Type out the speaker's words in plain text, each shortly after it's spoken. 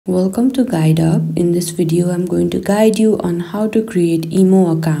Welcome to Guide Up. In this video, I'm going to guide you on how to create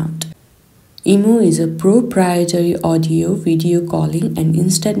IMO account. IMO is a proprietary audio, video calling and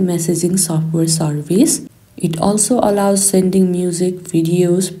instant messaging software service. It also allows sending music,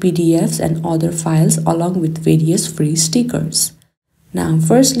 videos, PDFs and other files along with various free stickers. Now,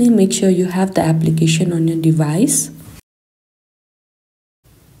 firstly, make sure you have the application on your device.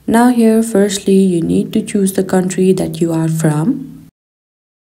 Now here, firstly, you need to choose the country that you are from.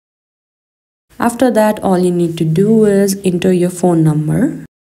 After that, all you need to do is enter your phone number.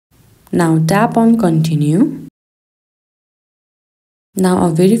 Now tap on continue. Now a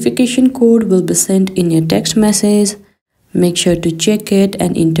verification code will be sent in your text message. Make sure to check it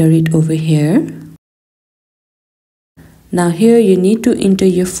and enter it over here. Now here you need to enter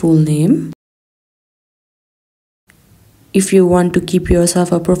your full name. If you want to keep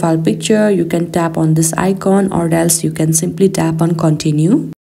yourself a profile picture, you can tap on this icon or else you can simply tap on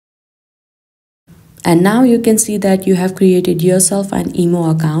continue. And now you can see that you have created yourself an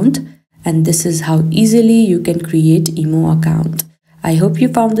IMO account, and this is how easily you can create IMO account. I hope you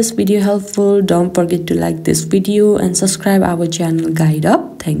found this video helpful. Don't forget to like this video and subscribe our channel Guide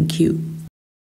Up. Thank you.